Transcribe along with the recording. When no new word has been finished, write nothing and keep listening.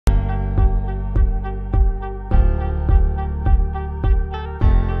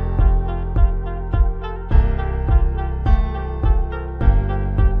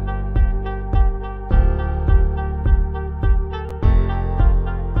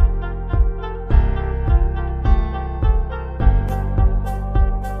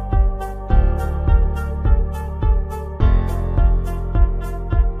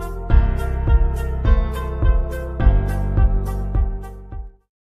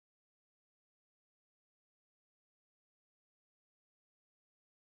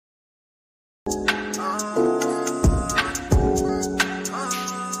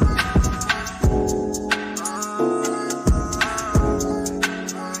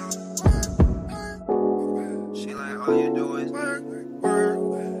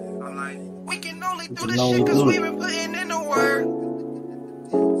do this shit cause we been putting in the work.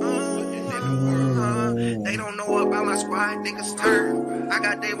 They don't know about my squad, niggas turn. I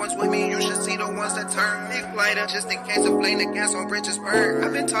got day ones with me, you should see the ones that turn. Big lighter, just in case of blame the gas on bridges burn.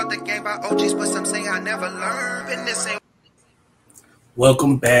 I've been taught the game by OGs, but some say I never learned. Been the same.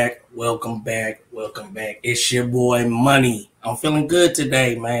 Welcome back. It's your boy Money. I'm feeling good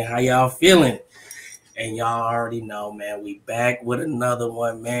today, man. How y'all feeling? And y'all already know, man, we back with another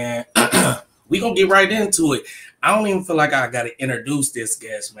one, man. We gonna get right into it. I don't even feel like I gotta introduce this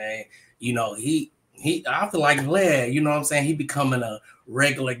guest, man. You know, I feel like glad, you know what I'm saying? He becoming a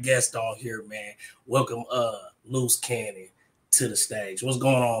regular guest on here, man. Welcome, Luce Cannon to the stage. What's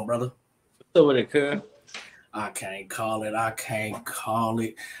going on, brother? What's up with it, cuz? I can't call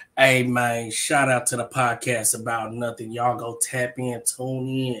it. Hey, man, shout out to the podcast About Nothing. Y'all go tap in, tune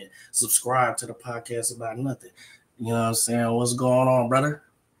in, subscribe to the podcast About Nothing. You know what I'm saying? What's going on, brother?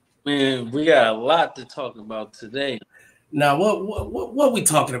 Man, we got a lot to talk about today. Now, what we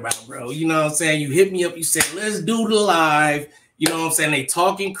talking about, bro? You know what I'm saying? You hit me up. You said, let's do the live. You know what I'm saying? They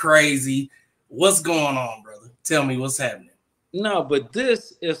talking crazy. What's going on, brother? Tell me what's happening. No, but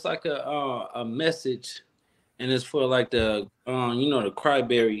this is like a message, and it's for like the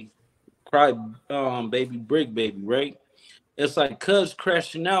the baby Bricc Baby, right? It's like cuz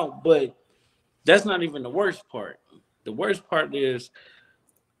crashing out, but that's not even the worst part. The worst part is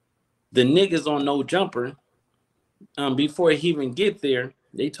the niggas on No Jumper. Before he even get there,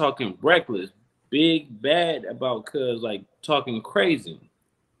 they talking reckless, big bad about cuz, like talking crazy.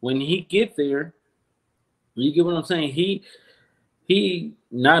 When he get there, you get what I'm saying? He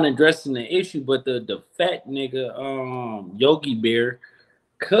not addressing the issue, but the fat nigga Yogi Bear,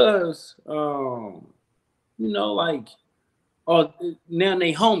 cuz like now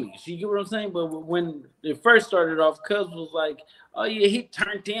they homies. You get what I'm saying? But when it first started off, cuz was like, oh yeah, he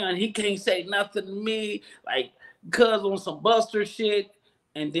turned down. He can't say nothing to me. Like cuz on some Buster shit,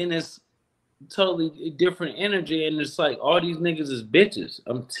 and then it's totally different energy, and it's like all these niggas is bitches.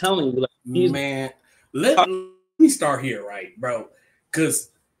 I'm telling you, like, man. Let me start here, right, bro?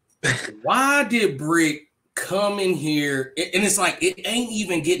 Because why did Bricc come in here? And it's like it ain't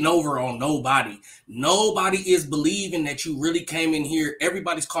even getting over on nobody. Nobody is believing that you really came in here.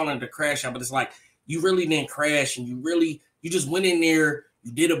 Everybody's calling it a crash out, but it's like you really didn't crash, and you just went in there.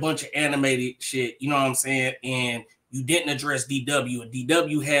 You did a bunch of animated shit, you know what I'm saying? And you didn't address DW. And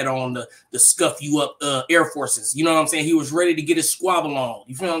DW had on the scuff you up Air Forces. You know what I'm saying? He was ready to get his squabble on.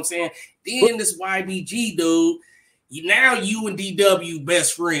 You feel what I'm saying? Then this YBG dude, now you and DW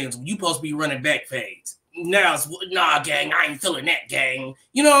best friends. You supposed to be running back fades. Now it's, nah, gang, I ain't feeling that, gang.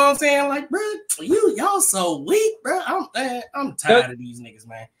 You know what I'm saying? Like, bro, y'all so weak, bro. I'm tired of these niggas,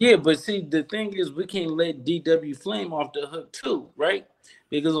 man. Yeah, but see, the thing is, we can't let DW Flame off the hook too, right?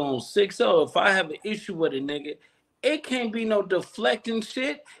 Because on 6-0, if I have an issue with a nigga, it can't be no deflecting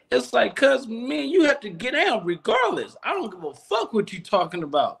shit. It's like, cuz, man, you have to get down regardless. I don't give a fuck what you talking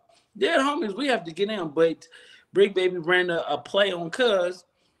about. Dead homies, we have to get down. But Bricc Baby ran a play on cuz.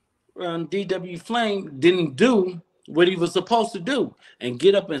 DW Flame didn't do what he was supposed to do and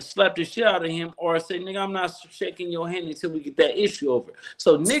get up and slap the shit out of him, or say, nigga, I'm not shaking your hand until we get that issue over.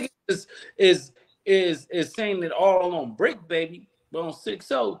 So niggas is saying it all on Bricc Baby, but on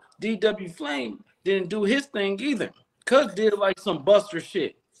 6-0, DW Flame didn't do his thing either. Cuz did like some Buster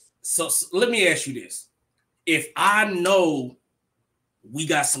shit. So let me ask you this. If I know we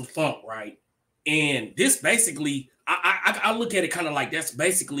got some funk, right? And this basically, I look at it kind of like that's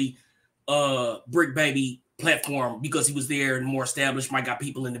basically Bricc Baby platform, because he was there and more established, might got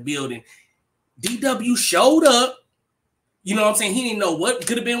people in the building. DW showed up. You know what I'm saying? He didn't know what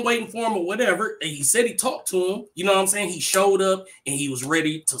could have been waiting for him or whatever. And he said he talked to him. You know what I'm saying? He showed up and he was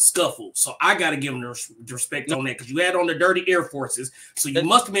ready to scuffle. So I got to give him the respect on that, because you had on the dirty Air Forces. So you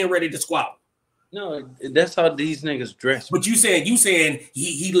must have been ready to squabble. No, that's how these niggas dress. But you saying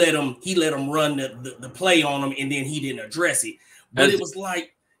he let him run the play on him, and then he didn't address it. But it was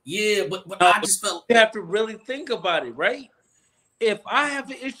like, yeah, but I just felt you have to really think about it, right? If I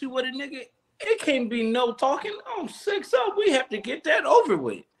have an issue with a nigga, it can't be no talking on 6-0. We have to get that over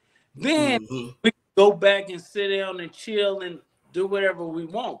with. Then we go back and sit down and chill and do whatever we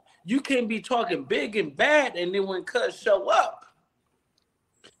want. You can't be talking big and bad, and then when cuz show up,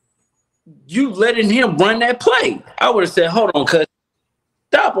 you letting him run that play. I would have said, hold on, cuz.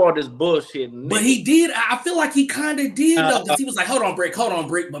 Stop all this bullshit. Nigga. But he did. I feel like he kind of did, though, because he was like, hold on,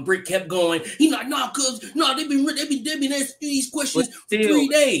 Bricc. But Bricc kept going. He's like, nah, cuz, no, they been asking these questions for 3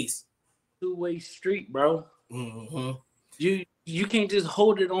 days. Two-way street, bro. You can't just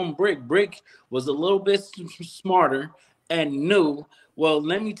hold it on Bricc. Bricc was a little bit smarter, and knew, well,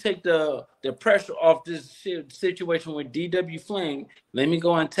 let me take the pressure off this situation with DW Flame. Let me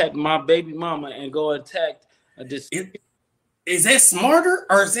go and attack my baby mama and go attack this. Is that smarter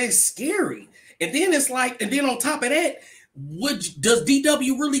or is that scary? And then it's like, and then on top of that, does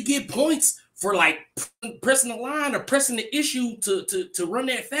DW really get points for like pressing the line or pressing the issue to run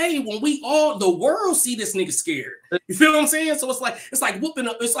that fade when we all the world see this nigga scared? You feel what I'm saying? So it's like whooping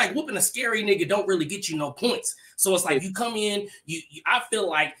a scary nigga don't really get you no points. So it's like you come in, I feel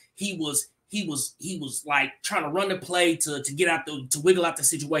like he was like trying to run the play to get out to wiggle out the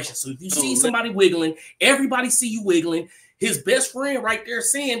situation. So if you see somebody wiggling, everybody see you wiggling. His best friend right there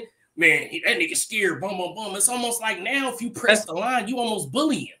saying, man, that nigga scared, boom, boom, boom. It's almost like now if you press the line, you almost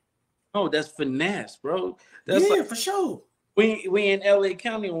bullying. Oh, that's finesse, bro. That's like, for sure. We in LA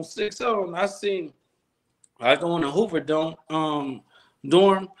County on 6-0, and I go in the Hoover dorm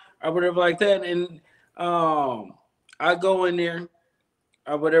or whatever like that, and I go in there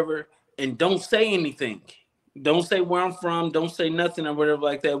or whatever and don't say anything. Don't say where I'm from, don't say nothing or whatever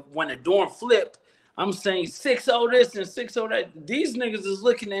like that. When the dorm flipped, I'm saying 6-0 this and 6-0 that. These niggas is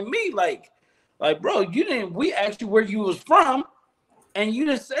looking at me like, bro, we asked you where you was from, and you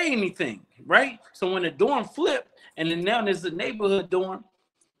didn't say anything, right? So when the dorm flipped, and then now there's a neighborhood dorm,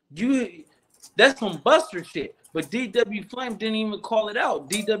 that's some buster shit. But DW Flame didn't even call it out.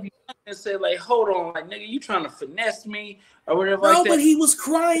 DW Flame said, like, hold on, like, nigga, you trying to finesse me or whatever. No, like that. But he was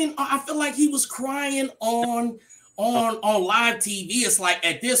crying. I feel like he was crying on live TV. It's like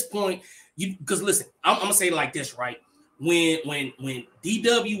at this point, because listen, I'm gonna say it like this, right? When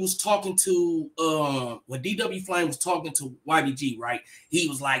DW was talking to when DW Flame was talking to YBG, right? He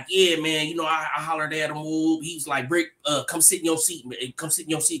was like, yeah, man, you know, I hollered at him. He was like, Bricc, come sit in your seat, man. Come sit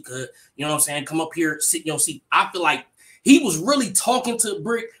in your seat, cuz you know what I'm saying? Come up here, sit in your seat. I feel like he was really talking to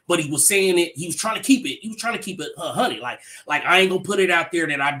Bricc, but he was saying it. He was trying to keep it. He was trying to keep it honey. Like I ain't gonna put it out there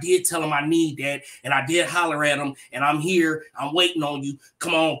that I did tell him I need that, and I did holler at him, and I'm here. I'm waiting on you.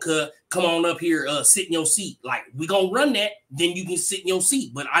 Come on, cuz. Come on up here, sit in your seat. Like we gonna run that, then you can sit in your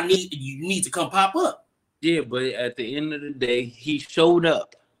seat. But you need to come pop up. Yeah, but at the end of the day, he showed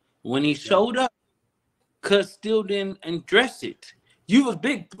up. When he showed up, cuz still didn't address it. You was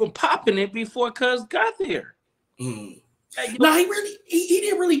big popping it before cuz got there. No, he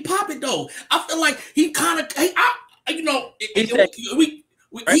didn't really pop it though. I feel like he kind of, he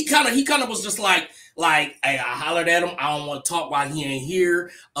kind of was just like, hey, I hollered at him. I don't want to talk while he ain't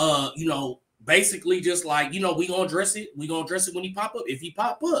here. You know, basically just like, you know, we gonna address it. We gonna address it when he pop up. If he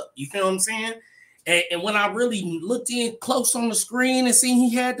pop up, you feel what I'm saying? And when I really looked in close on the screen and seen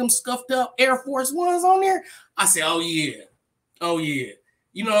he had them scuffed up Air Force Ones on there, I said, oh yeah.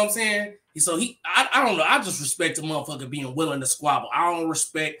 You know what I'm saying? So I don't know. I just respect a motherfucker being willing to squabble. I don't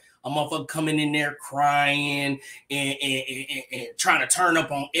respect a motherfucker coming in there crying and trying to turn up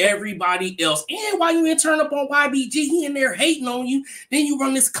on everybody else. And while you ain't turn up on YBG, he in there hating on you. Then you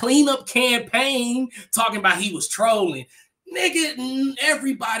run this cleanup campaign talking about he was trolling. Nigga,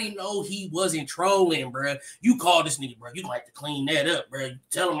 everybody know he wasn't trolling, bro. You call this nigga, bro. You gonna have to clean that up, bro. You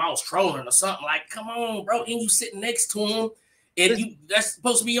tell him I was trolling or something. Like, come on, bro. And you sitting next to him. And that's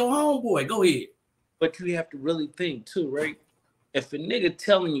supposed to be your homeboy. Go ahead. But you have to really think too, right? If a nigga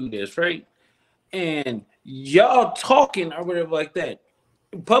telling you this, right, and y'all talking or whatever like that,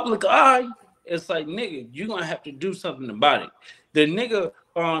 public eye, it's like, nigga, you're gonna have to do something about it. The nigga,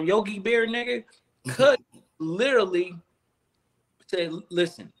 Yogi Bear nigga, could literally say,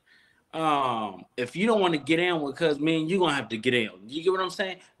 listen, if you don't want to get down with cuz, man, you're gonna have to get down. You get what I'm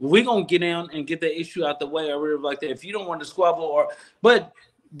saying? We're gonna get down and get that issue out the way or whatever like that. If you don't want to squabble but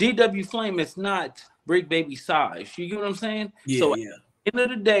DW Flame is not Bricc Baby size. You get what I'm saying? Yeah, so yeah. At the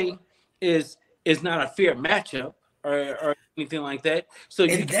end of the day, is not a fair matchup or anything like that. So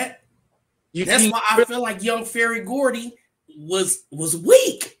that's why I feel like Yung Ferry Gordy was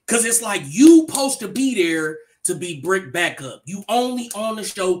weak. Cause it's like you supposed to be there to be Bricc backup. You only on the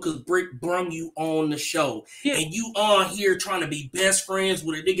show because Bricc brung you on the show. Yeah. And you on here trying to be best friends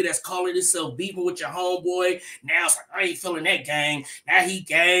with a nigga that's calling himself beefing with your homeboy. Now it's like, I ain't feeling that gang. Now he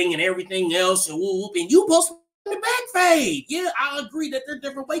gang and everything else. And whoop. And you supposed to be the back fade. Yeah, I agree that they're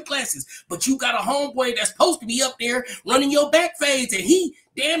different weight classes. But you got a homeboy that's supposed to be up there running your back fades. And he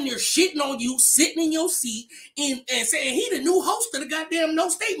damn near shitting on you, sitting in your seat and saying he the new host of the goddamn No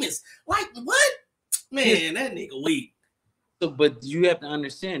Statements. Like, what? Man, that nigga weak. So, but you have to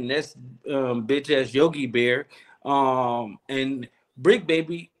understand that's bitch ass Yogi Bear, and Bricc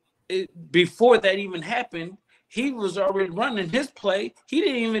Baby. Before that even happened, he was already running his play. He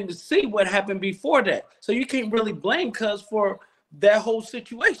didn't even see what happened before that. So you can't really blame cuz for that whole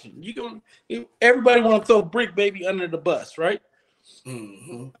situation. Everybody want to throw Bricc Baby under the bus, right?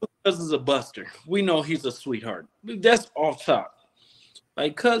 Mm-hmm. Cuz is a buster. We know he's a sweetheart. That's off top.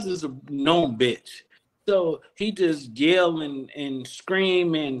 Like, Cuz is a known bitch. So he just yell and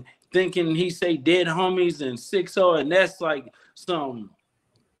scream and thinking he say dead homies and 6-0, and that's like some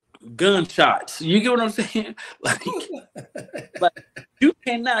gunshots. You get what I'm saying? Like you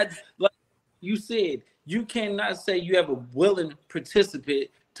cannot, like you said, you cannot say you have a willing participant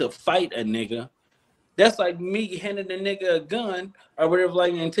to fight a nigga. That's like me handing a nigga a gun or whatever,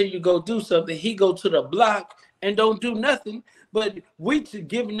 like, until you go do something, he go to the block and don't do nothing. But we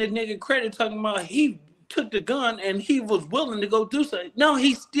giving the nigga credit, talking about he took the gun and he was willing to go do something. No,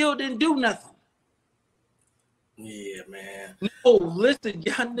 he still didn't do nothing. Yeah, man. No, listen,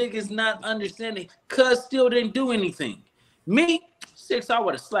 y'all niggas not understanding. Cuz still didn't do anything. Me, 6, I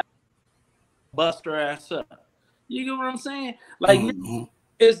would have slapped, bust her ass up. You get what I'm saying? Like, nigga,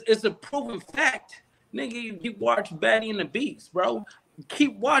 it's a proven fact. Nigga, you watch Batty and the Beast, bro.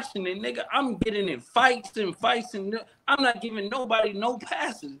 Keep watching it, nigga. I'm getting in fights and I'm not giving nobody no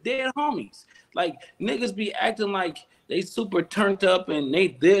passes. Dead homies. Like, niggas be acting like they super turned up and they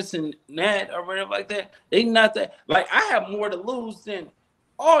this and that or whatever like that. They not that. Like, I have more to lose than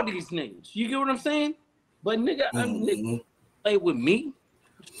all these niggas. You get what I'm saying? But nigga, nigga play with me.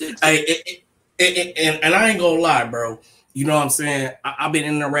 Hey, and I ain't gonna lie, bro. You know what I'm saying? I've been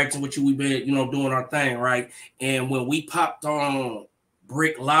interacting with you. We've been, doing our thing, right? And when we popped on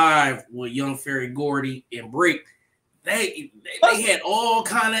Bricc Live with Yung Ferry Gordy and Bricc, they had all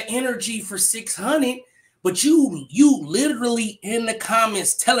kind of energy for 600, but you literally in the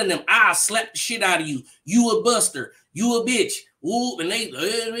comments telling them, "I'll slap the shit out of you. You a buster. You a bitch." Ooh, and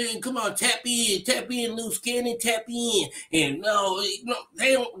they come on, tap in, Luce Cannon, tap in. And no,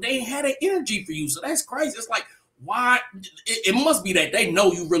 they had an energy for you. So that's crazy. It's like, why? It must be that they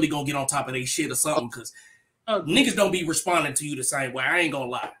know you really gonna get on top of their shit or something, because niggas don't be responding to you the same way. I ain't gonna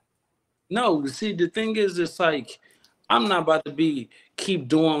lie. No, see, the thing is, it's like, I'm not about to keep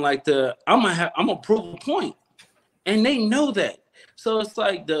doing like I'm gonna prove a point, and they know that. So it's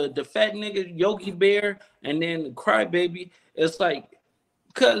like the fat nigga Yogi Bear and then the Crybaby. It's like,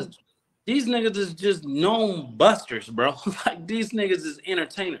 cause these niggas is just known busters, bro. Like, these niggas is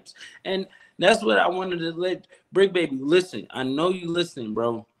entertainers, and that's what I wanted to let Bricc Baby listen. I know you listening,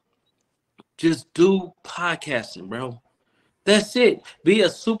 bro. Just do podcasting, bro. That's it. Be a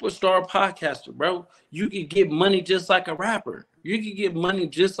superstar podcaster, bro. You can get money just like a rapper. You can get money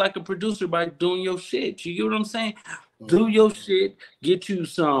just like a producer by doing your shit. You get what I'm saying? Do your shit. Get you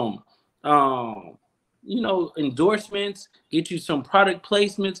some, endorsements. Get you some product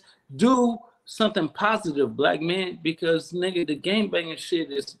placements. Do something positive, black man, because nigga, the gangbanging shit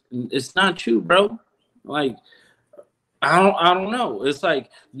it's not you, bro. Like, I don't know. It's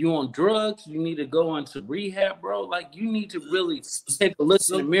like you on drugs. You need to go into rehab, bro. Like, you need to really take a look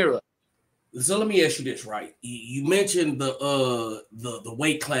in the mirror. So let me ask you this, right? You mentioned the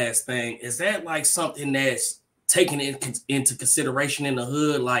weight class thing. Is that like something that's taken into consideration in the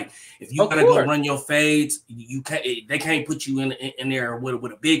hood? Like, if you gotta go run your fades, they can't put you in there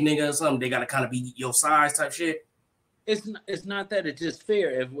with a big nigga or something. They gotta kind of be your size type shit. It's not that it's just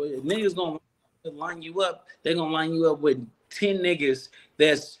fair. If niggas gonna line you up, they're gonna line you up with 10 niggas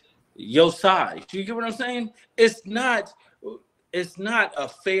that's your size. You get what I'm saying? It's not a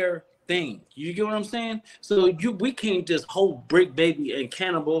fair thing. You get what I'm saying? So we can't just hold Bricc Baby and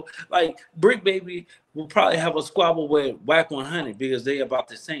Cannibal. Like, Bricc Baby will probably have a squabble with Whack 100 because they about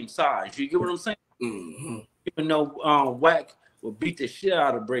the same size. You get what I'm saying? Mm-hmm. Even though Whack will beat the shit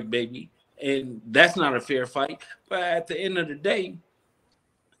out of Bricc Baby, and that's not a fair fight. But at the end of the day,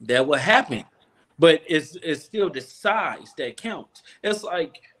 that will happen. But it's still the size that counts. It's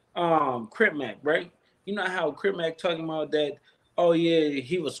like Crip Mac, right? You know how Crip Mac talking about that, oh yeah,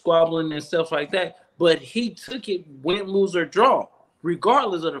 he was squabbling and stuff like that, but he took it win, lose, or draw,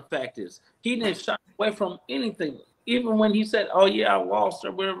 regardless of the fact is. He didn't shy away from anything. Even when he said, oh yeah, I lost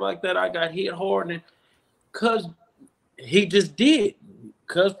or whatever like that, I got hit hard, and cause he just did.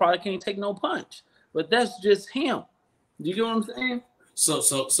 Cause probably can't take no punch. But that's just him. You get what I'm saying?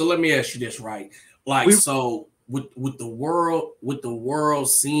 So let me ask you this, right? Like, so with the world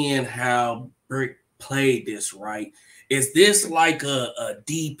seeing how Bricc played this, right? Is this like a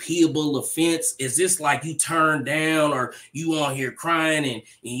DPable offense? Is this like you turned down, or you on here crying and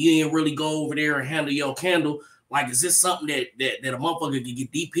you didn't really go over there and handle your candle? Like, is this something that a motherfucker could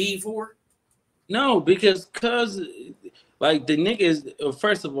get DP for? No, because like, the nigga is,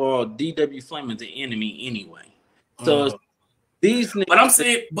 first of all, DW Flame is the enemy anyway. So these niggas, but I'm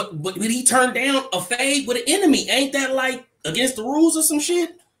saying, but he turned down a fade with an enemy. Ain't that like against the rules or some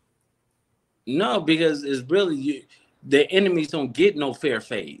shit? No, because it's really the enemies don't get no fair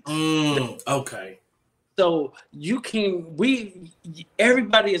fades. Okay. So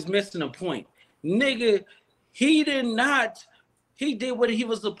everybody is missing a point. Nigga, he did what he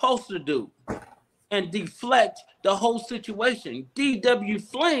was supposed to do and deflect the whole situation. DW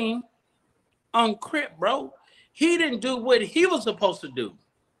Flame on Crip, bro. He didn't do what he was supposed to do.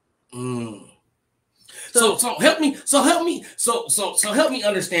 So help me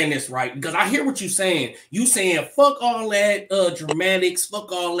understand this, right? Because I hear what you're saying. You saying fuck all that dramatics,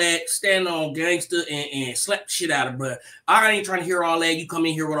 fuck all that stand on gangster and slap the shit out of, but I ain't trying to hear all that. You come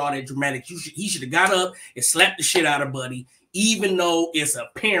in here with all that dramatics. He should have got up and slapped the shit out of Buddy, even though it's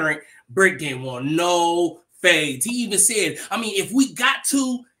apparent Bricc didn't want no fades. He even said, I mean, if we got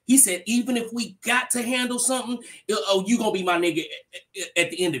to. He said, even if we got to handle something, you gonna be my nigga at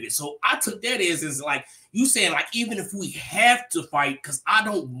the end of it. So I took that as like you saying, like, even if we have to fight, because I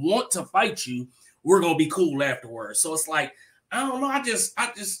don't want to fight you, we're gonna be cool afterwards. So it's like, I don't know. I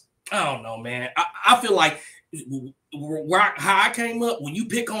don't know, man. I feel like how I came up, when you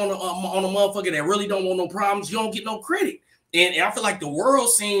pick on a motherfucker that really don't want no problems, you don't get no credit. And I feel like the world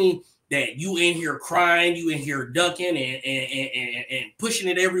seen that you in here crying, you in here ducking and pushing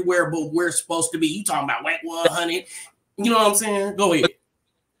it everywhere, but we're supposed to be. You talking about whack 100. You know what I'm saying? Go ahead.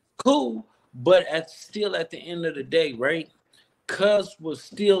 Cool, but still at the end of the day, right? Cuz was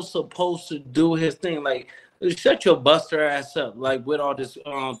still supposed to do his thing. Like, shut your buster ass up, like with all this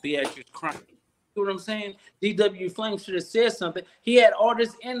theatrics crying. You know what I'm saying? DW Flame should have said something. He had all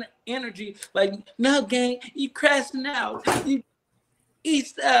this energy, like, no, gang, you crashing out. You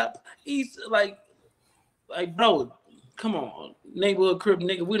East up, like, bro, come on, neighborhood crib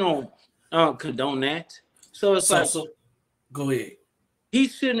nigga, we don't condone that. So it's so go ahead. He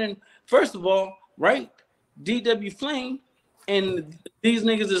shouldn't. First of all, right? DW Flame and these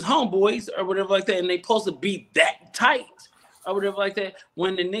niggas is homeboys or whatever like that, and they supposed to be that tight or whatever like that.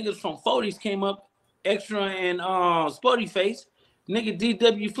 When the niggas from 40s came up, Extra and Spotty Face, nigga,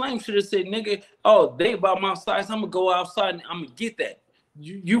 DW Flame should have said, nigga, oh, they about my size, I'm gonna go outside and I'm gonna get that.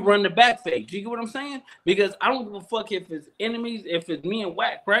 You run the back fake. Do you get what I'm saying? Because I don't give a fuck if it's enemies, if it's me and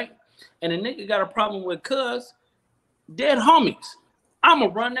Whack, right? And a nigga got a problem with Cuz, dead homies. I'ma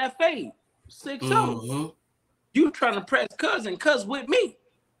run that fade. 6-0. You trying to press Cuz and Cuz with me.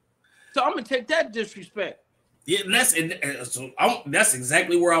 So I'm gonna take that disrespect. Yeah, that's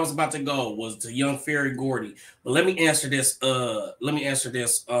exactly where I was about to go, was to Yung Ferry Gordy. But let me answer this.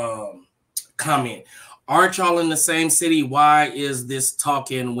 Comment. Aren't y'all in the same city? Why is this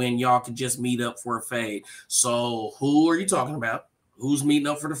talking when y'all could just meet up for a fade? So who are you talking about? Who's meeting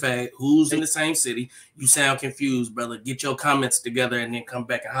up for the fade? Who's in the same city? You sound confused, brother. Get your comments together and then come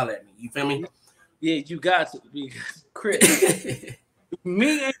back and holler at me. You feel me? Yeah, you got to. Because Chris,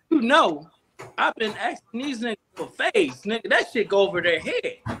 me and you know, I've been asking these niggas for fades. Nigga, that shit go over their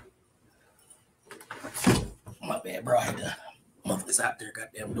head. My bad, bro. I had to motherfuckers out there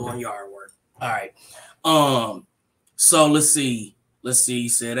goddamn doing yard work. All right. So let's see. He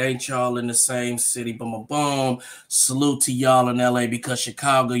said, ain't y'all in the same city? Boom, boom, boom. Salute to y'all in LA because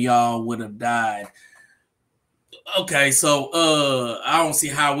Chicago, y'all would have died. Okay, so I don't see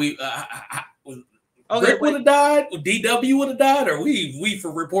how we Bricc would have died, DW would have died, or we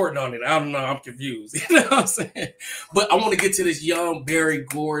for reporting on it. I don't know. I'm confused. You know what I'm saying? But I want to get to this Yung Ferry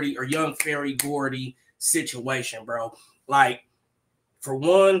Gordy situation, bro. Like, for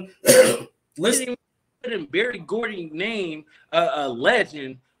one, listen. Barry Gordy name a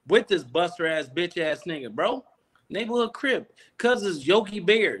legend with this buster ass bitch ass nigga, bro. Neighborhood Crip, cuz it's Yogi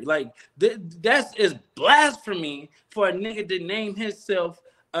Bear. Like, that's is blasphemy for a nigga to name himself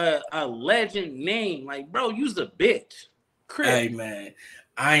a legend name. Like, bro, you's a bitch. Crip. Hey man,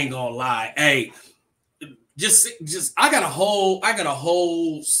 I ain't gonna lie. Hey, just I got a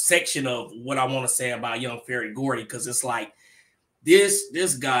whole section of what I want to say about Yung Ferry Gordy, because it's like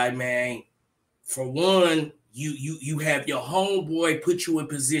this guy, man. For one, you have your homeboy put you in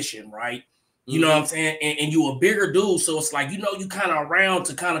position, right? You know what I'm saying? And you a bigger dude, so it's like, you know, you kind of around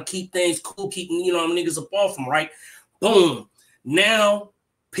to kind of keep things cool, keeping, you know, niggas up off them, right? Boom. Now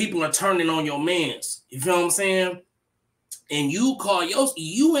people are turning on your mans. You feel what I'm saying? And you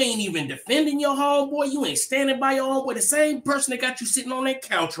ain't even defending your homeboy. You ain't standing by your homeboy. The same person that got you sitting on that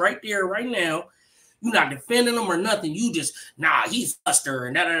couch right there, right now. You're not defending him or nothing. You just, nah, he's buster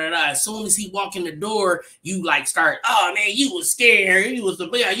and da-da-da-da. As soon as he walk in the door, you like start, oh man, you was scared. You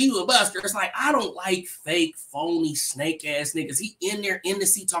a buster. It's like, I don't like fake, phony, snake ass niggas. He in there in the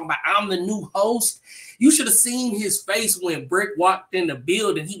seat talking about, I'm the new host. You should have seen his face when Bricc walked in the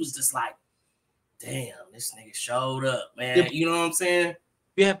building. He was just like, damn, this nigga showed up, man. You know what I'm saying?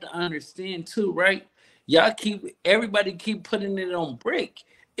 You have to understand too, right? Everybody keep putting it on Bricc.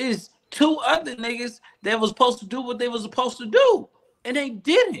 Is 2 other niggas that was supposed to do what they was supposed to do, and they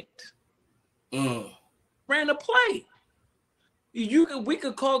didn't. Ran a play. We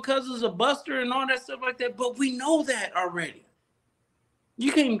could call Cousins a buster and all that stuff like that, but we know that already.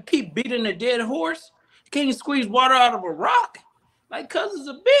 You can't keep beating a dead horse. You can't squeeze water out of a rock. Like Cousins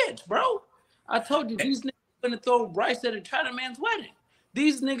a bitch, bro. I told you these niggas gonna throw rice at a China man's wedding.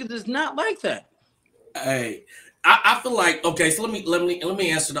 These niggas is not like that. Hey, I feel like, okay, so let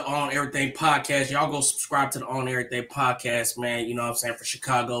me answer the On Everything podcast. Y'all go subscribe to the On Everything podcast, man. You know what I'm saying, for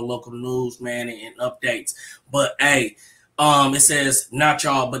Chicago local news, man, and updates. But hey, it says not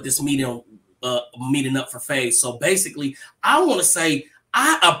y'all, but this meeting up for Fade. So basically, I want to say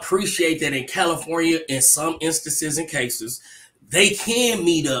I appreciate that in California, in some instances and cases, they can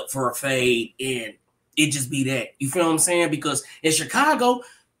meet up for a fade and it just be that. You feel what I'm saying? Because in Chicago,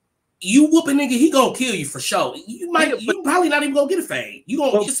 you whoop a nigga, he gonna kill you for sure. You probably not even gonna get a fade. You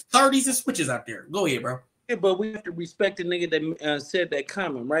gonna just 30s and switches out there. Go ahead, bro. Yeah, but we have to respect the nigga that said that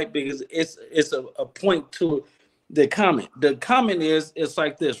comment, right? Because it's a point to the comment. The comment is, it's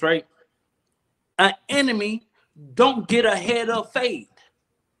like this, right? An enemy don't get a head up fade.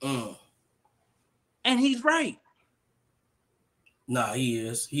 And he's right. Nah, he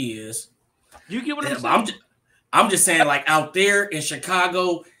is. You get what I'm saying? I'm just saying, like, out there in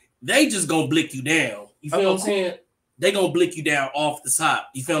Chicago, they just gonna blick you down. You feel what I'm saying? They gonna blick you down off the top.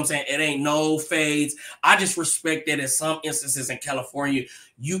 You feel what I'm saying? It ain't no fades. I just respect that in some instances in California,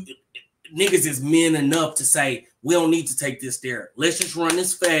 you niggas is men enough to say, we don't need to take this there. Let's just run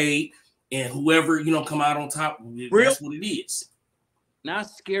this fade, and whoever, come out on top, that's what it is.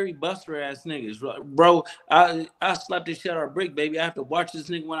 Not scary buster ass niggas, bro. I slapped the shit out of Bricc Baby. I have to watch this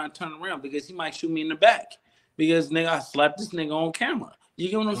nigga when I turn around because he might shoot me in the back. Because nigga, I slapped this nigga on camera. You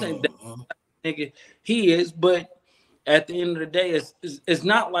get what I'm saying? Nigga, he is. But at the end of the day, it's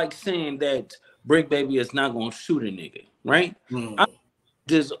not like saying that Bricc Baby is not gonna shoot a nigga, right? I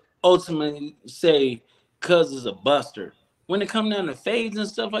just ultimately say Cuz is a buster. When it comes down to fades and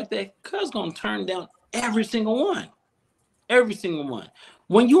stuff like that, Cuz gonna turn down every single one. Every single one.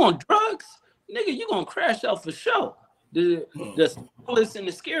 When you on drugs, nigga, you gonna crash out for sure. The smallest and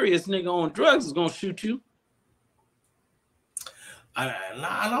the scariest nigga on drugs is gonna shoot you.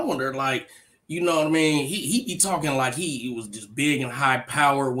 I wonder, like, you know what I mean? He be talking like he was just big and high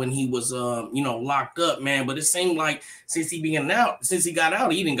power when he was locked up, man. But it seemed like since he got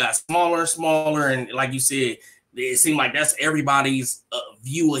out, he even got smaller and smaller, and like you said, it seemed like that's everybody's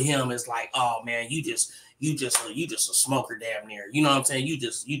view of him. Is like, oh man, you just a smoker damn near. You know what I'm saying? You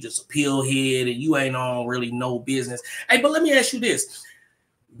just a pill head and you ain't on really no business. Hey, but let me ask you this.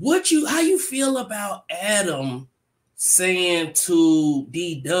 How you feel about Adam saying to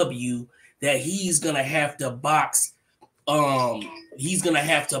DW that he's gonna have to box Bricc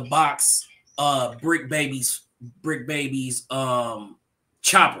Baby's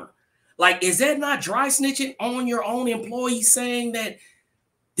chopper? Like, is that not dry snitching on your own employee, saying that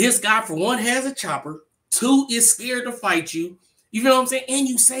this guy, for one, has a chopper, 2, is scared to fight you? You know what I'm saying? And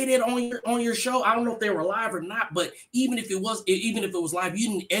you say that on your show. I don't know if they were live or not, but even if it was live, you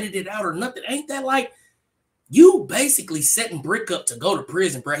didn't edit it out or nothing. Ain't that like you basically setting Bricc up to go to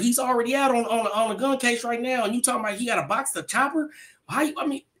prison, bro? He's already out on a gun case right now, and you talking about he got to box the chopper?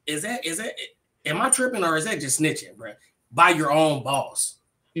 Is that am I tripping, or is that just snitching, bro? By your own boss.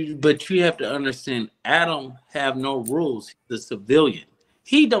 But you have to understand, Adam have no rules. He's a civilian.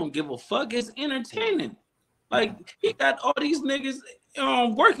 He don't give a fuck. It's entertaining. Like, he got all these niggas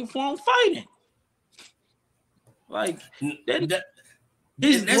working for him fighting. Like, he's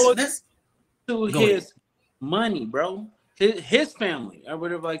to his money, bro. His family or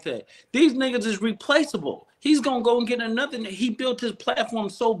whatever like that. These niggas is replaceable. He's gonna go and get another. He built his platform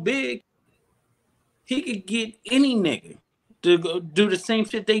so big, he could get any nigga to go do the same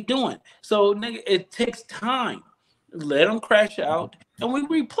shit they doing. So, nigga, it takes time. Let them crash out, and we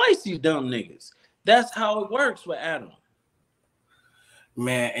replace these dumb niggas. That's how it works with Adam.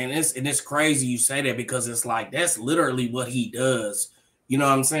 Man, and it's crazy you say that, because it's like that's literally what he does. You know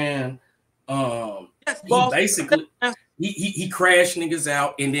what I'm saying? Yes, he basically he crash niggas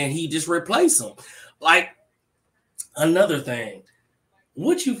out and then he just replace them. Like, another thing,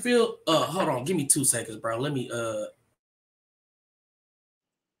 what you feel? Hold on, give me 2 seconds, bro. Let me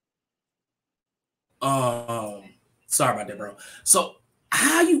sorry about that, bro. So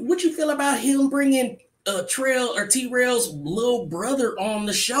what you feel about him bringing Trail or T-Rail's little brother on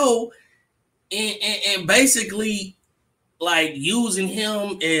the show and basically like using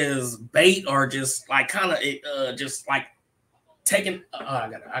him as bait or just like kind of just like taking I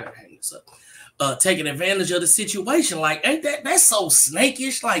gotta hang this up. Taking advantage of the situation. Like, ain't that's so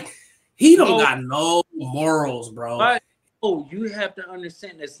snakish? Like, he don't got no morals, bro. Right. Oh, you have to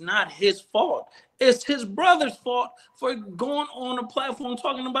understand it's not his fault. It's his brother's fault for going on a platform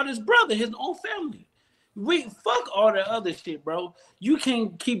talking about his brother, his own family. We fuck all the other shit, bro. You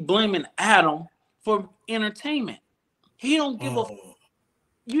can't keep blaming Adam for entertainment. He don't give a.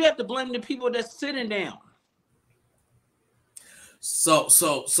 You have to blame the people that's sitting down. So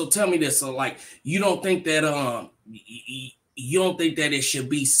tell me this. So like, you don't think that you don't think that it should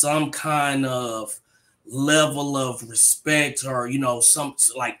be some kind of level of respect or some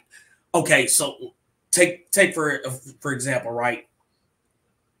like, okay, so take for example, right?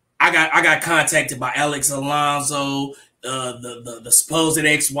 I got contacted by Alex Alonso, the supposed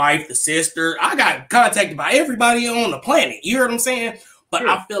ex-wife, the sister. I got contacted by everybody on the planet. You heard what I'm saying? But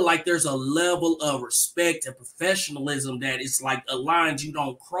I feel like there's a level of respect and professionalism that it's like a line you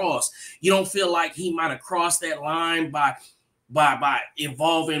don't cross. You don't feel like he might have crossed that line by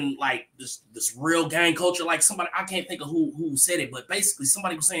involving like this real gang culture. Like somebody, I can't think of who said it, but basically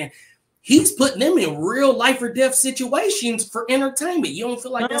somebody was saying he's putting them in real life or death situations for entertainment. You don't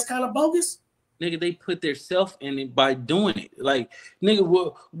feel like that's kind of bogus? Nigga, they put their self in it by doing it. Like,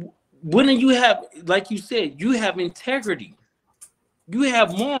 nigga, wouldn't you have, like you said, you have integrity. You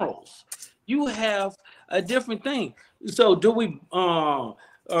have morals. You have a different thing. So do we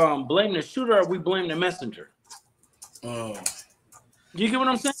blame the shooter or we blame the messenger? You get what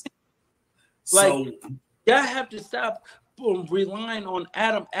I'm saying? Like, y'all have to stop relying on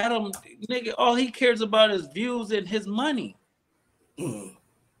Adam. Adam, nigga, all he cares about is views and his money.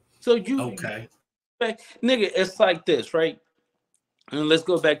 So you, okay, nigga, it's like this, right? And let's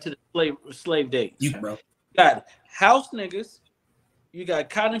go back to the slave days. You bro, you got house niggas, you got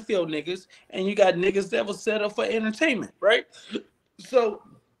cotton field niggas, and you got niggas that was set up for entertainment, right? So,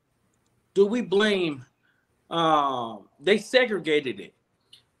 do we blame? They segregated it.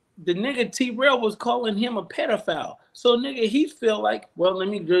 The nigga T-Rail was calling him a pedophile. So nigga, he feel like, well, let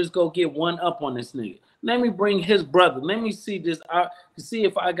me just go get one up on this nigga. Let me bring his brother. Let me see this, see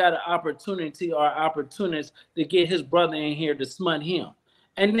if I got an opportunity or opportunist to get his brother in here to smut him.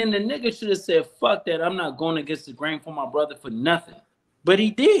 And then the nigga should have said, fuck that, I'm not going against the grain for my brother for nothing. But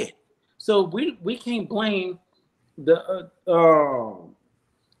he did. So we can't blame the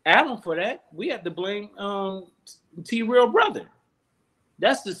Adam for that. We have to blame T-Real brother.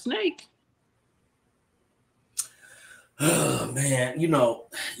 That's the snake. Oh man,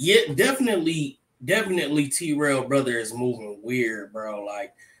 yeah, definitely T-Rail brother is moving weird, bro.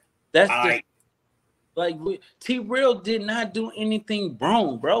 Like that's T-Rail did not do anything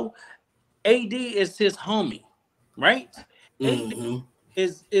wrong, bro. AD is his homie, right? Mm-hmm.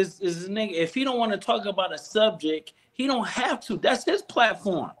 AD is a nigga. If he don't want to talk about a subject, he don't have to. That's his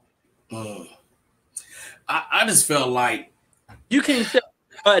platform. I just felt like you can't say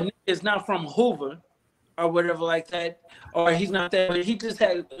it's not from Hoover or whatever like that, or he's not that. But he just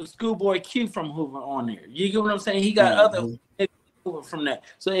had Schoolboy Q from Hoover on there. You get what I'm saying? He got other Hoover from that.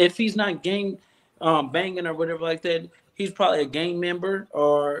 So if he's not gang banging or whatever like that, he's probably a gang member,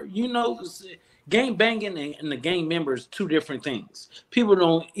 or gang banging and the gang member is two different things. People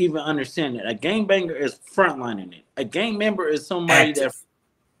don't even understand that. A gang banger is frontlining it. A gang member is somebody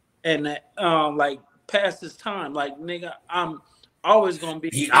that like past his time. Like, nigga, I'm always gonna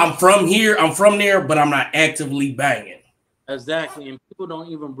be. I'm from here. I'm from there, but I'm not actively banging. Exactly, and people don't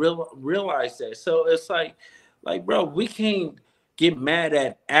even realize that. So it's like, bro, we can't get mad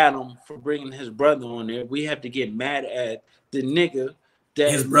at Adam for bringing his brother on there. We have to get mad at the nigga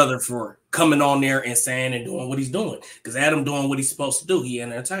that his brother for coming on there and saying and doing what he's doing. Because Adam doing what he's supposed to do. He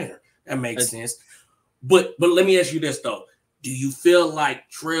an entertainer. That makes sense. But let me ask you this though. Do you feel like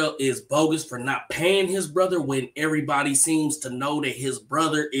Trail is bogus for not paying his brother when everybody seems to know that his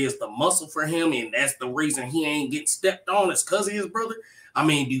brother is the muscle for him and that's the reason he ain't getting stepped on is because of his brother? I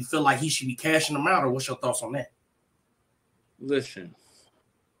mean, do you feel like he should be cashing them out, or what's your thoughts on that? Listen,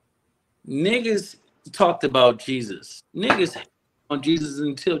 niggas talked about Jesus. Niggas on Jesus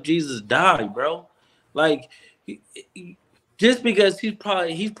until Jesus died, bro. Like, just because he's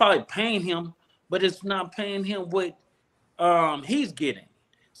probably paying him, but it's not paying him what he's getting.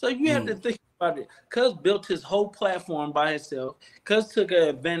 So you have to think about it. Cuz built his whole platform by himself. Cuz took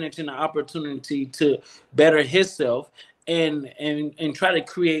advantage and the opportunity to better himself and try to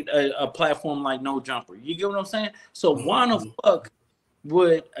create a platform like No Jumper. You get what I'm saying? So why the fuck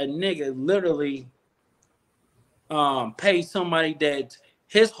would a nigga literally pay somebody that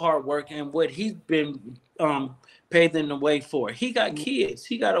his hard work and what he's been pay them the way for it. He got kids,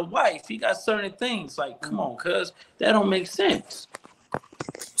 he got a wife, he got certain things. Like, come on, cuz that don't make sense.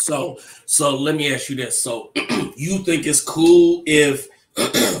 So let me ask you this. So you think it's cool if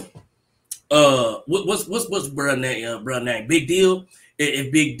what's bruh name? Big Deal?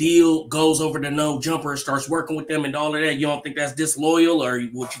 If Big Deal goes over to No Jumper and starts working with them and all of that, you don't think that's disloyal, or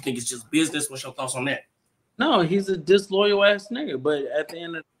what you think is just business? What's your thoughts on that? No, he's a disloyal ass nigga. But at the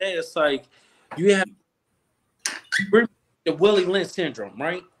end of the day, it's like you have the Willie Lynch syndrome,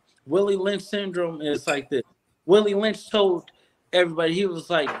 right? Willie Lynch syndrome is like this. Willie Lynch told everybody, he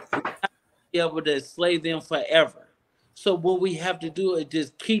was like, we're not be able to slay them forever. So what we have to do is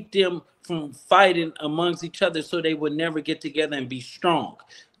just keep them from fighting amongst each other so they would never get together and be strong.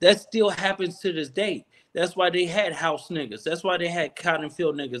 That still happens to this day. That's why they had house niggas. That's why they had cotton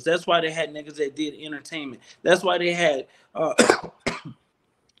field niggas. That's why they had niggas that did entertainment. That's why they had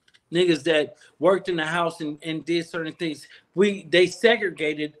niggas that worked in the house and did certain things. They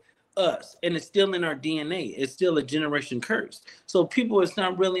segregated us, and it's still in our DNA. It's still a generation curse. So people is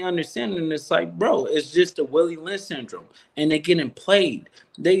not really understanding. It's like, bro, it's just a Willie Lynch syndrome, and they're getting played.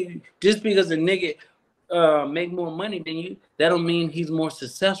 They just because a nigga make more money than you, that don't mean he's more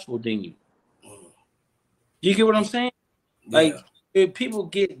successful than you. You get what I'm saying? Yeah. Like, if people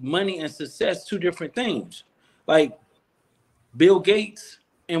get money and success, two different things. Like Bill Gates,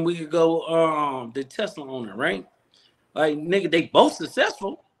 and we could go the Tesla owner, right? Like, nigga, they both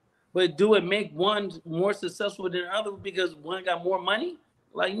successful. But do it make one more successful than the other because one got more money?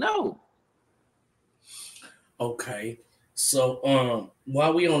 Like, no. Okay. So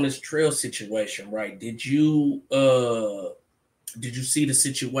while we on this trail situation, right? Did you see the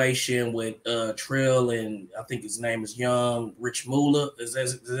situation with Trail and I think his name is Young Rich Moolah? Is that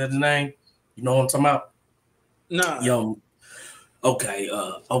his name? You know what I'm talking about? Nah. Young. Okay.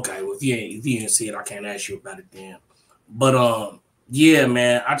 Okay. Well, if you didn't see it, I can't ask you about it then. But yeah,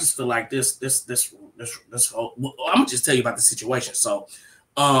 man, I just feel like this whole, well, I'm gonna just tell you about the situation. So,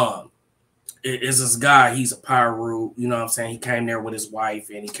 it's this guy. He's a pyro. You know what I'm saying? He came there with his wife,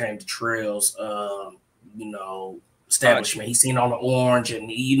 and he came to Trail's, establishment. He seen all the orange,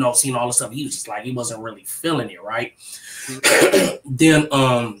 and he, seen all the stuff. He was just like, he wasn't really feeling it, right? Then,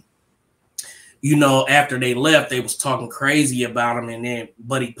 after they left, they was talking crazy about him, and then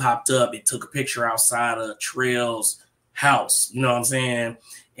Buddy popped up and took a picture outside of Trail's house, you know what I'm saying?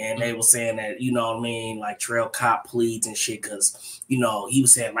 And they were saying that, you know what I mean, like Trail cop pleads and shit, because, he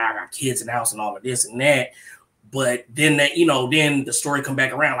was saying, man, I got kids in the house and all of this and that. But then that, then the story come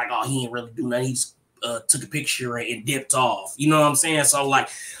back around like, oh, he ain't really do nothing. He just took a picture and dipped off. You know what I'm saying? So like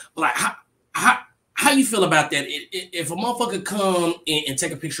how you feel about that? If a motherfucker come and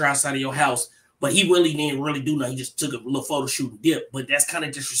take a picture outside of your house, but he really didn't really do nothing. He just took a little photo shoot and dip. But that's kind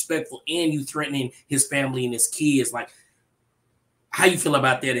of disrespectful, and you threatening his family and his kids. Like, how you feel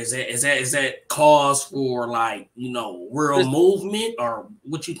about that? Is that cause for real movement, or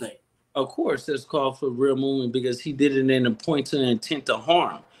what you think? Of course, there's call for real movement because he did it in a point to intent to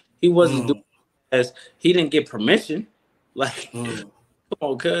harm. He wasn't doing it as he didn't get permission. Like, come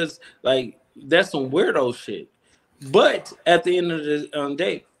on, cuz like that's some weirdo shit. But at the end of the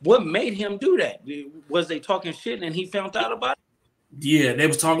day, what made him do that? Was they talking shit and he found out about it? Yeah, they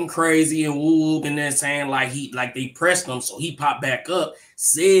was talking crazy and whoop, and then saying they pressed him, so he popped back up.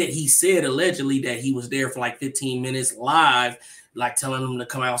 He said allegedly that he was there for like 15 minutes live, like telling them to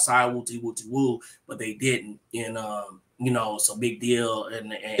come outside, wooty woo, but they didn't. And so Big Deal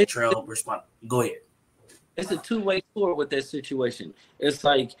and Trail respond. Go ahead. It's a two-way sword with that situation. It's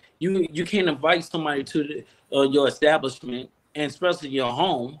like you can't invite somebody to your establishment, and especially your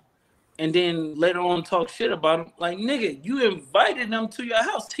home, and then later on talk shit about him. Like, nigga, you invited them to your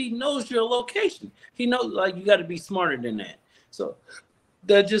house. He knows your location. He knows, like, you got to be smarter than that. So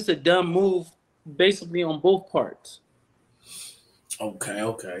that's just a dumb move, basically on both parts.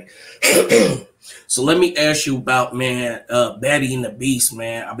 Okay. So let me ask you about, man, Batty and the Beast,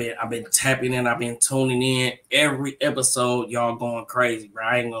 man. I've been tapping in, I've been tuning in every episode. Y'all going crazy, bro.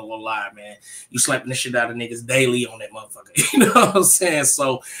 I ain't gonna lie, man. You slapping the shit out of niggas daily on that motherfucker. You know what I'm saying?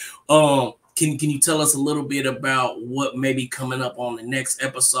 So, can you tell us a little bit about what may be coming up on the next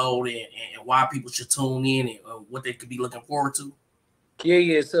episode and why people should tune in and what they could be looking forward to?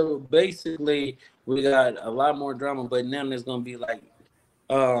 Yeah. So basically, we got a lot more drama, but now there's gonna be like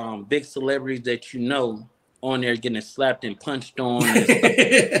big celebrities that on there getting slapped and punched on.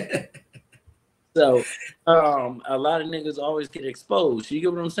 And so a lot of niggas always get exposed. You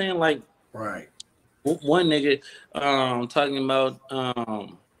get what I'm saying? Like, right. One nigga talking about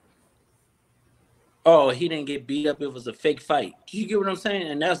he didn't get beat up, it was a fake fight. You get what I'm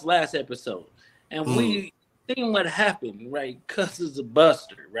saying? And that's last episode. And we seeing what happened, right? Cuz is a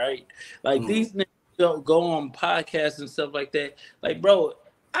buster, right? Like these niggas go on podcasts and stuff like that. Like, bro,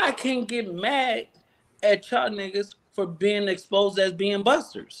 I can't get mad at y'all niggas for being exposed as being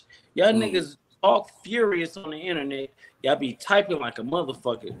busters. Y'all niggas talk furious on the internet. Y'all be typing like a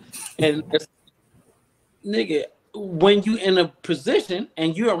motherfucker. And nigga, when you in a position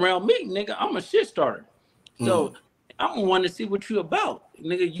and you around me, nigga, I'm a shit starter. So I don't want to see what you about.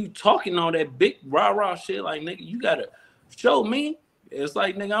 Nigga, you talking all that big rah-rah shit, like, nigga, you gotta show me. It's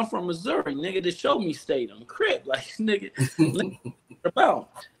like, nigga, I'm from Missouri. Nigga, the show me state. I'm Crip. Like, nigga, about.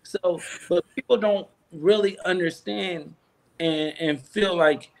 So, but people don't really understand and feel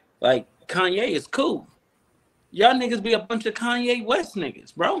like Kanye is cool. Y'all niggas be a bunch of Kanye West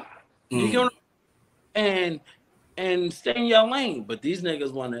niggas, bro. You get what and stay in your lane. But these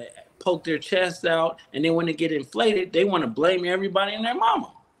niggas want to poke their chest out, and then when they get inflated, they want to blame everybody and their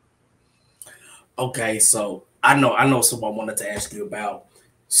mama. Okay, so I know someone wanted to ask you about.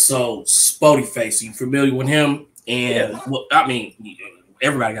 So Spody Face, you familiar with him? And well, I mean,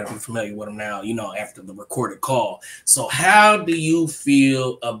 everybody got to be familiar with him now, you know, after the recorded call. So how do you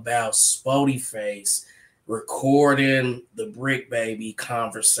feel about Spody Face recording the Bricc Baby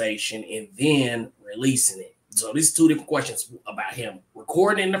conversation and then releasing it? So these two different questions about him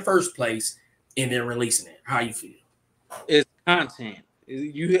recording in the first place and then releasing it. How you feel? It's content.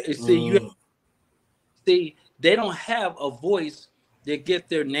 You see, they don't have a voice that get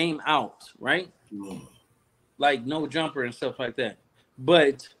their name out, right? Like No Jumper and stuff like that.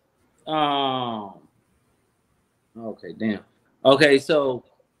 But okay, damn. Okay, so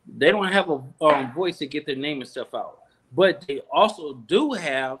they don't have a voice to get their name and stuff out. But they also do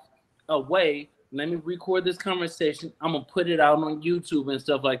have a way. Let me record this conversation. I'm gonna put it out on YouTube and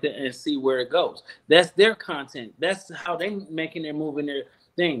stuff like that and see where it goes. That's their content. That's how they making their moving their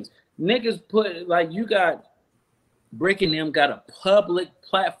things. Niggas put, like, you got Bricc and them got a public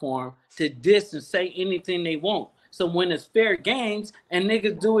platform to diss and say anything they want. So when it's fair games and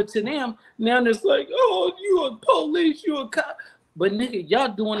niggas do it to them, now it's like, oh, you a police, you a cop. But nigga, y'all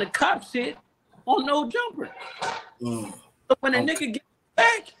doing the cop shit on No Jumper. So when a nigga gets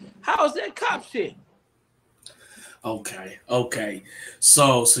back, how's that cop shit? Okay.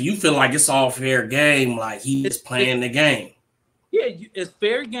 So you feel like it's all fair game, like he's playing the game. Yeah, it's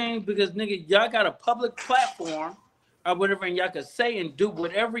fair game because nigga, y'all got a public platform or whatever, and y'all can say and do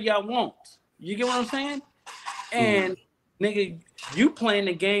whatever y'all want. You get what I'm saying? And nigga, you playing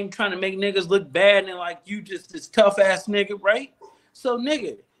the game trying to make niggas look bad and like you just this tough ass nigga, right? So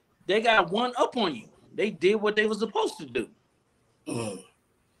nigga, they got one up on you. They did what they was supposed to do.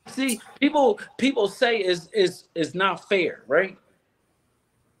 See, people say it's not fair, right?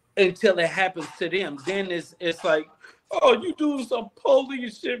 Until it happens to them. Then it's like, oh, you doing some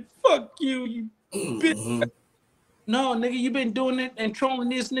police shit. Fuck you bitch. No, nigga, you been doing it and trolling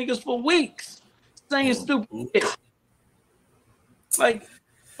these niggas for weeks. Saying stupid shit. Like,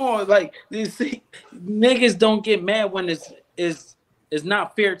 oh, like, you see, niggas don't get mad when it's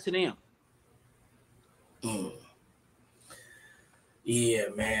not fair to them. Yeah,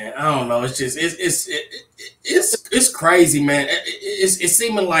 man. I don't know. It's just it's crazy, man. It's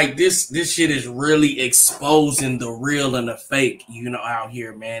seeming like this shit is really exposing the real and the fake, you know, out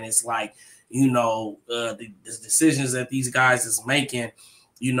here, man. It's like, you know, the decisions that these guys is making,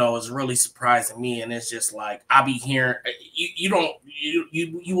 you know, is really surprising me. And it's just like, I be hearing,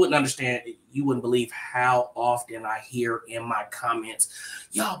 you wouldn't understand, you wouldn't believe how often I hear in my comments,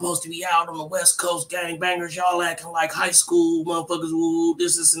 y'all supposed to be out on the West Coast gangbangers, y'all acting like high school motherfuckers, woo,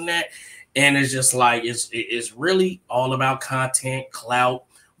 this and that. And it's just like, it's really all about content, clout.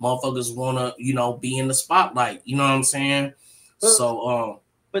 Motherfuckers want to, you know, be in the spotlight. You know what I'm saying?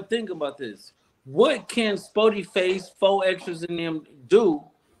 But think about this. What can Spody Face, 4 extras in them do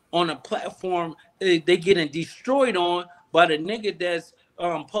on a platform they getting destroyed on by the nigga that's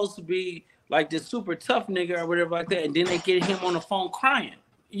supposed to be like this super tough nigga or whatever like that, and then they get him on the phone crying?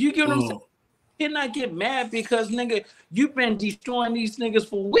 You get what I'm saying? You cannot get mad because, nigga, you've been destroying these niggas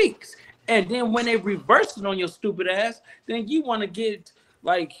for weeks. And then when they reverse it on your stupid ass, then you want to get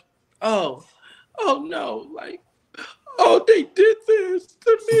like, oh no, like, oh, they did this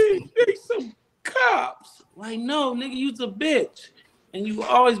to me. They some cops. Like, no, nigga, you's a bitch. And you will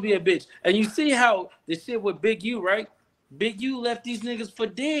always be a bitch. And you see how the shit with Big U, right? Big U left these niggas for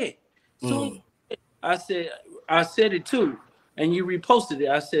dead. So I said it too. And you reposted it.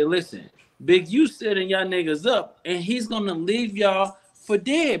 I said, listen, Big U setting y'all niggas up, and he's gonna leave y'all for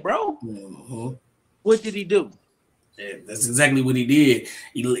dead, bro. What did he do? Yeah, that's exactly what he did.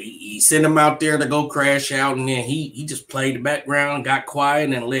 He sent him out there to go crash out, and then he just played the background, got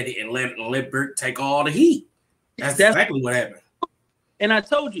quiet, and let Bricc take all the heat. That's exactly what happened. And I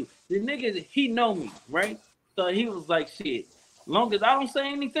told you, the nigga, he know me, right? So he was like, shit, long as I don't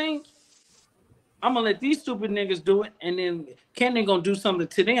say anything, I'm gonna let these stupid niggas do it, and then Cannon gonna do something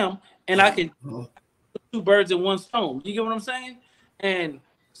to them, and I can put 2 birds in 1 stone. You get what I'm saying? And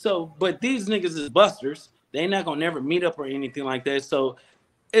so, but these niggas is busters. They not gonna never meet up or anything like that. So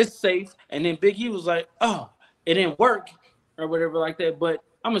it's safe. And then Big E was like, oh, it didn't work or whatever like that. But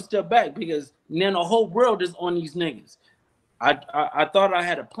I'm gonna step back because now the whole world is on these niggas. I thought I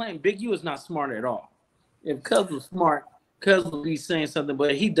had a plan. Big E was not smart at all. If Cuz was smart, Cuz would be saying something,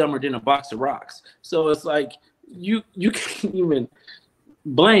 but he dumber than a box of rocks. So it's like you can't even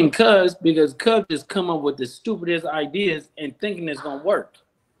blame Cuz because Cuz just come up with the stupidest ideas and thinking it's gonna work.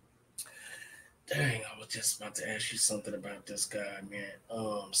 Dang, I was just about to ask you something about this guy, man.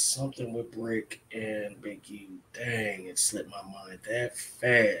 Something with Bricc and Big U. Dang, it slipped my mind that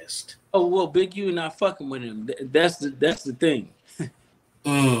fast. Oh well, Big U not fucking with him. That's the thing.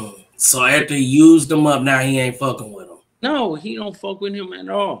 So after he used him up, now he ain't fucking with him. No, he don't fuck with him at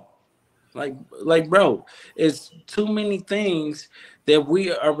all. Like, bro, it's too many things that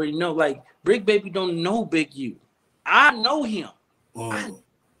we already know. Like, Bricc Baby don't know Big U. I know him.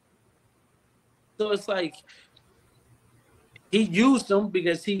 So it's like he used him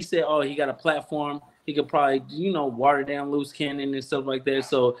because he said, oh, he got a platform. He could probably, water down Luce Cannon and stuff like that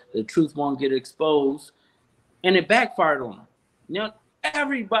so the truth won't get exposed. And it backfired on him. Now,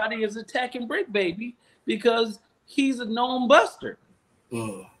 everybody is attacking Bricc Baby because he's a known buster.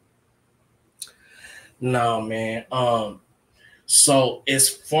 No, man. So as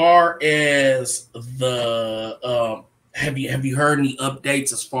far as the have you heard any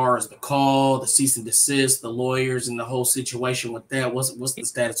updates as far as the call, the cease and desist, the lawyers, and the whole situation with that? What's the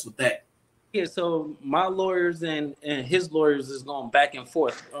status with that? Yeah, so my lawyers and his lawyers is going back and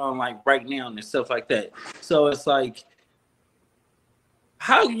forth like right now and stuff like that. So it's like,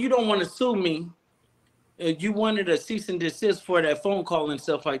 how you don't want to sue me? You wanted a cease and desist for that phone call and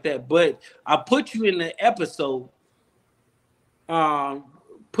stuff like that, but I put you in the episode.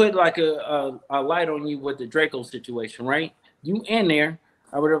 Put like a light on you with the Draco situation, right? You in there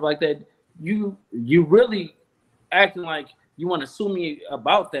or whatever like that. You really acting like you want to sue me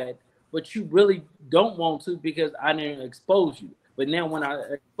about that, but you really don't want to because I didn't expose you. But now when I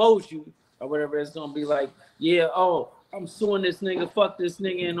expose you or whatever, it's gonna be like, yeah, oh, I'm suing this nigga, fuck this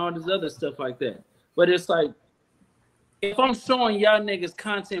nigga, and all this other stuff like that. But it's like, if I'm showing y'all niggas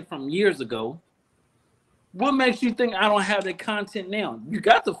content from years ago, what makes you think I don't have the content now? You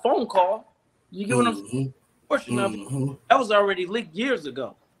got the phone call. You get what I'm saying? Portion of it, that was already leaked years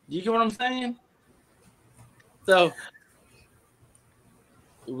ago. You get what I'm saying? So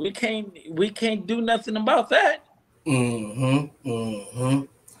we can't do nothing about that.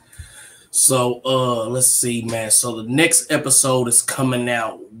 So let's see, man. So the next episode is coming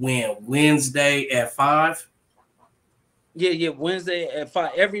out when? Wednesday at 5? Yeah, Wednesday at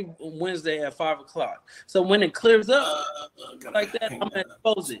 5. Every Wednesday at 5 o'clock. So when it clears up like that, I'm gonna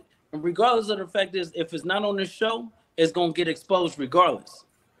expose it. And regardless of the fact is, if it's not on the show, it's gonna get exposed regardless.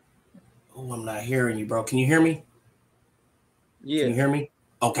 Oh, I'm not hearing you, bro. Can you hear me? Yeah. Can you hear me?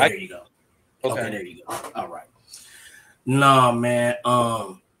 Okay, there you go. Okay, there you go. All right. Nah, man.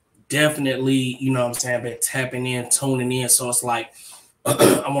 Definitely, you know what I'm saying, been tapping in, tuning in. So it's like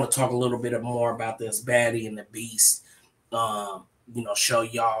I want to talk a little bit more about this Baddie and the Beast. Show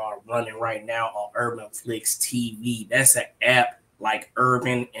y'all are running right now on Urban Flix TV. That's an app like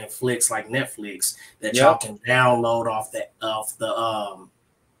Urban and Flix, like Netflix, that y'all can download off the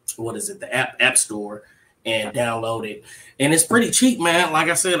the app store and download it. And it's pretty cheap, man. Like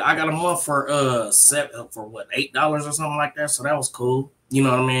I said, I got a month for $8 or something like that. So that was cool. You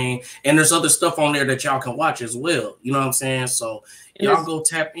know what I mean? And there's other stuff on there that y'all can watch as well. You know what I'm saying? So y'all go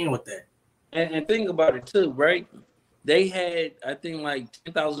tap in with that. And think about it too, right? They had, I think, like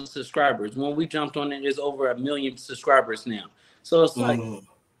 10,000 subscribers. When we jumped on it, it's over 1 million subscribers now. So it's like,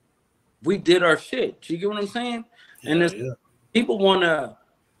 we did our shit. You get what I'm saying? Yeah, and people want to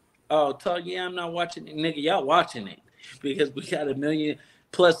tell you, I'm not watching it. Nigga, y'all watching it. Because we got 1 million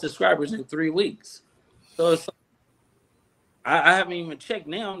plus subscribers in 3 weeks. So it's like, I haven't even checked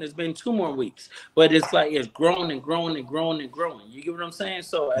now, and it's been 2 more weeks. But it's like it's growing and growing and growing and growing. You get what I'm saying?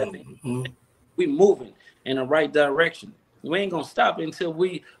 So I think we moving in the right direction. We ain't gonna stop until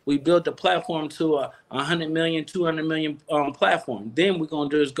we build the platform to a 100 million, 200 million platform. Then we're gonna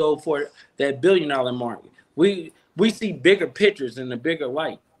just go for that $1 billion mark. We see bigger pictures in the bigger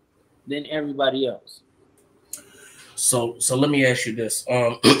light than everybody else. So let me ask you this.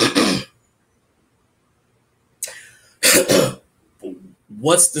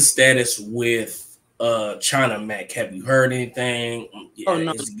 What's the status with China Mac? Have you heard anything? Oh,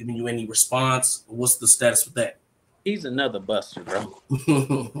 no. Is he giving you any response? What's the status with that? He's another buster, bro.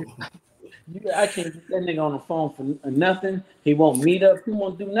 I can't get that nigga on the phone for nothing. He won't meet up. He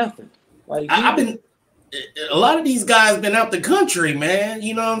won't do nothing. Like a lot of these guys been out the country, man.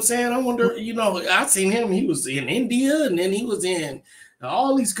 You know what I'm saying? I wonder, I seen him. He was in India, and then he was in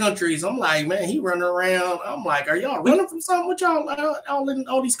all these countries. I'm like, man, he running around. I'm like, are y'all running from something? What y'all all in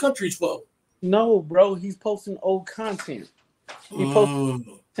all these countries for? No, bro. He's posting old content. He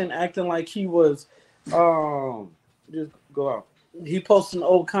posting acting like he was just go out. He posting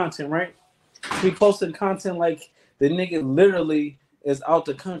old content, right? He posted content like the nigga literally is out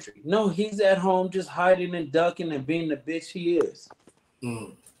the country. No, he's at home just hiding and ducking and being the bitch he is.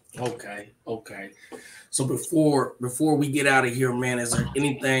 Okay. So before we get out of here, man, is there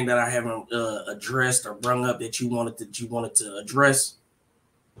anything that I haven't addressed or brung up that you wanted to address?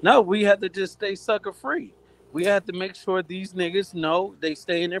 No, we had to just stay sucker free. We had to make sure these niggas know they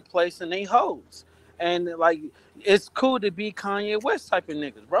stay in their place and they hoes. And like, it's cool to be Kanye West type of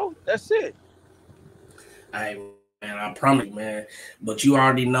niggas, bro. That's it. Man, I promise, man. But y'all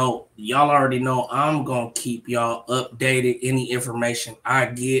already know, I'm gonna keep y'all updated. Any information I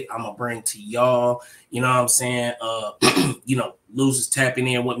get, I'm gonna bring to y'all. You know what I'm saying? Luce is tapping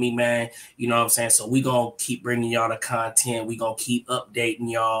in with me, man. You know what I'm saying? So we gonna keep bringing y'all the content. We gonna keep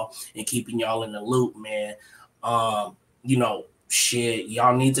updating y'all and keeping y'all in the loop, man. Shit,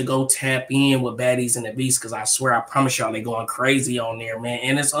 y'all need to go tap in with Baddies and the Beast, because I swear, I promise y'all, they going crazy on there, man.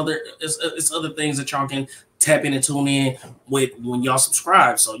 And it's other things that y'all can tap in and tune in with when y'all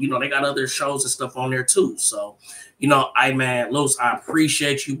subscribe. So, they got other shows and stuff on there too. So, man, Luce, I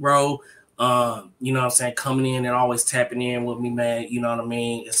appreciate you, bro. You know what I'm saying, coming in and always tapping in with me, man. You know what I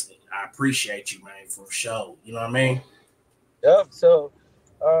mean? I appreciate you, man, for sure. You know what I mean? Yep. So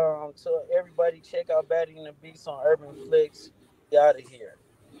everybody check out Baddies and the Beast on Urban Flicks. Out of here.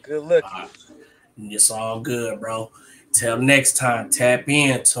 Good looking. It's all good, bro. Till next time, tap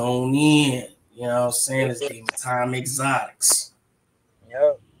in, tune in. You know what I'm saying? It's Demon Time Exotics. Yep.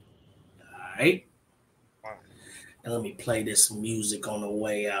 All right. And let me play this music on the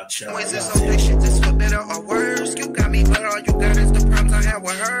way out, y'all. Is this some shit? This for better or worse? You got me, but all you got is the problems I had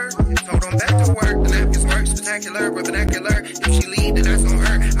with her. Told them back to work. The napkins work spectacular, but vernacular. If she leave, then that's on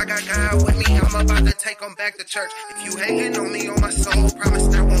her. I got God with me. I'm about to take them back to church. If you hating on me, on my soul, promise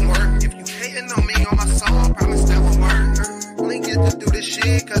that won't work. If you hating on me, on my soul, promise that won't work. Only get to do this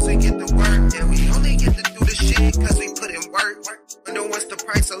shit cause we get to work. Yeah, we only get to do this shit cause we put in work. Wonder what's the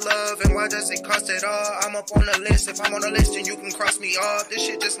price of love and why does it cost it all? I'm up on the list. If I'm on the list, then you can cross me off. This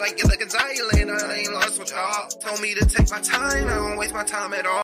shit just like Gilligan's Island. I ain't lost with y'all. Told me to take my time. I don't waste my time at all.